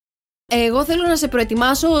εγώ θέλω να σε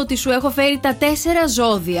προετοιμάσω ότι σου έχω φέρει τα 4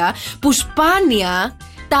 ζώδια που σπάνια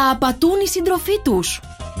τα απατούν οι σύντροφοί τους.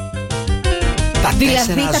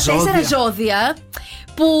 Δηλαδή τα 4 ζώδια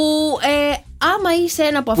που άμα είσαι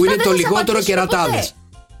ένα από αυτά. Που είναι το λιγότερο κερατάδες.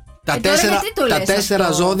 Τα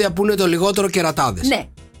 4 ζώδια που είναι το λιγότερο κερατάδες. Ναι.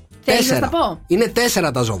 Θέλεις να τα πω? Είναι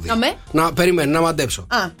 4 τα ζώδια. Αμέ. Να περιμένω, να μαντέψω.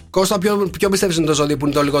 Κώστα, ποιο πιστεύεις είναι το ζώδιο που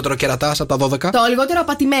είναι το λιγότερο κερατάς από τα 12? Το λιγότερο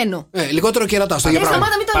απατημένο. Λιγότερο κερατάς, το ίδιο πράγμα.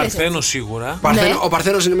 Παρθένος σίγουρα. Ο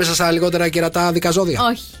Παρθένος είναι μέσα στα λιγότερα κερατά δικά ζώδια?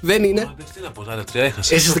 Όχι. Δεν είναι. Τι να πω, τα άλλα 3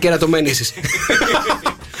 έχασα. Εσείς είστε κερατωμένοι εσείς.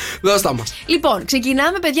 Δώστα μας. Λοιπόν,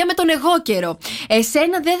 ξεκινάμε, παιδιά, με τον εγώ καιρό.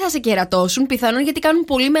 Εσένα δεν θα σε κερατώσουν, πιθανόν γιατί κάνουν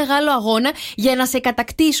πολύ μεγάλο αγώνα για να σε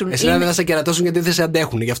κατακτήσουν. Εσένα δεν θα σε κερατώσουν γιατί δεν σε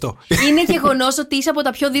αντέχουν, γι' αυτό. Είναι γεγονός ότι είσαι από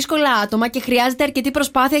τα πιο δύσκολα άτομα και χρειάζεται αρκετή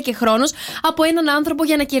προσπάθεια και χρόνος από έναν άνθρωπο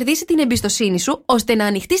για να κερδίσει την εμπιστοσύνη σου, ώστε να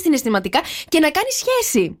ανοιχτεί συναισθηματικά και να κάνει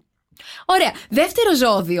σχέση. Ωραία.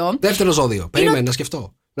 Δεύτερο ζώδιο. Περίμενε να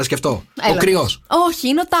σκεφτώ. Έλα. Ο κρυός. Όχι,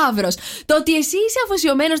 είναι ο Ταύρος. Το ότι εσύ είσαι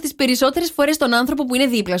αφοσιωμένος τις περισσότερες φορές στον άνθρωπο που είναι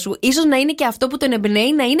δίπλα σου, ίσως να είναι και αυτό που τον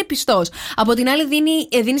εμπνέει να είναι πιστός. Από την άλλη,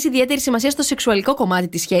 δίνεις ιδιαίτερη σημασία στο σεξουαλικό κομμάτι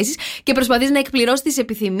της σχέσης και προσπαθείς να εκπληρώσεις τις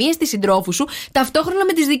επιθυμίες της συντρόφου σου ταυτόχρονα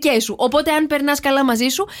με τις δικές σου. Οπότε, αν περνάς καλά μαζί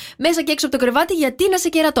σου, μέσα και έξω από το κρεβάτι, γιατί να σε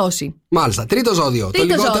κερατώσει. Μάλιστα. Τρίτο ζώδιο.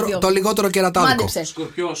 Το λιγότερο κερατάδικο.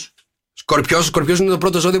 Σκορπιός είναι το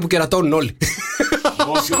πρώτο ζώδιο που κερατώνουν όλοι.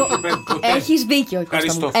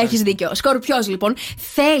 Έχεις δίκιο. Σκορπιός, λοιπόν,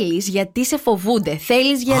 θέλεις γιατί σε φοβούνται.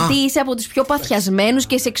 Θέλεις γιατί είσαι από τους πιο παθιασμένους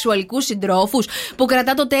και σεξουαλικούς συντρόφους που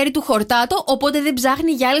κρατά το τέρι του χορτάτο, οπότε δεν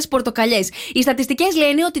ψάχνει για άλλες πορτοκαλιές. Οι στατιστικές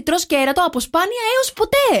λένε ότι τρως κέρατο από σπάνια έως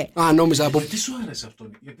ποτέ. Νόμιζα από. Γιατί σου άρεσε αυτό?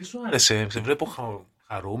 Γιατί σου άρεσε? Σε βλέπω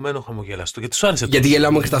χαρούμενο, χαμογελαστό. Γιατί σου άρεσε αυτό? Γιατί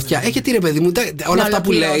γελάω μέχρι τα αυτιά. Γιατί ρε παιδί μου, όλα αυτά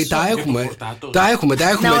που λέει τα έχουμε. Τα έχουμε.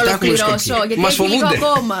 Μας φοβούνται.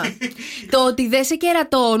 Το ότι δεν σε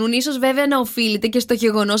κερατώνουν, ίσως βέβαια να οφείλεται και στο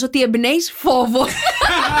γεγονός ότι εμπνέεις φόβο.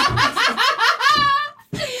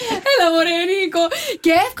 Έλα μωρέ Νίκο.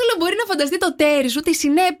 Και εύκολα μπορεί να φανταστεί το τέρι σου τις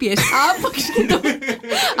συνέπειες.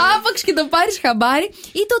 Άπαξ και το πάρεις χαμπάρι,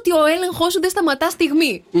 ή το ότι ο έλεγχος σου δεν σταματά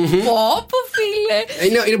στιγμή. Πω φίλε.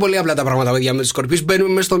 Είναι πολύ απλά τα πράγματα, παιδιά. Με τους σκορπιούς μπαίνουμε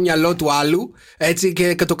μέσα στο μυαλό του άλλου, έτσι,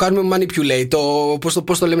 και το κάνουμε manipulate.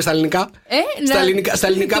 Πώς το λέμε στα ελληνικά? Στα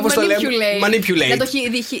ελληνικά πώς το λέμε? Manipulate. Για το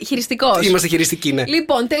χειριστικός. Είμαστε χειριστικοί, ναι.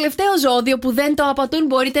 Λοιπόν, τελευταίο ζώδιο που δεν το απατούν,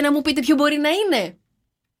 μπορείτε να μου πείτε ποιο μπορεί να είναι?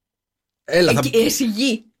 Έλα, Εσύ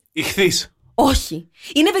γη. Ιχθύς. Όχι.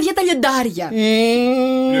 Είναι, παιδιά, τα λιοντάρια.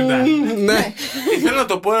 Ναι. Ήθελα να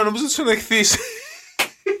το πω, αλλά νομίζω ότι σου είναι εχθής.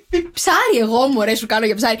 Ψάρι, εγώ μωρέ, σου κάνω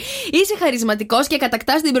για ψάρι. Είσαι χαρισματικός και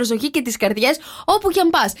κατακτάς την προσοχή και τις καρδιές όπου και αν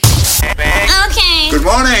πας. Okay. Good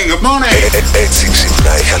morning. Έτσι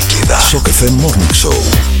ξυπνάει η Χαλκίδα. Στο Cafe Morning Show.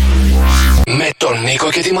 Με τον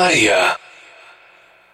Νίκο και τη Μαρία.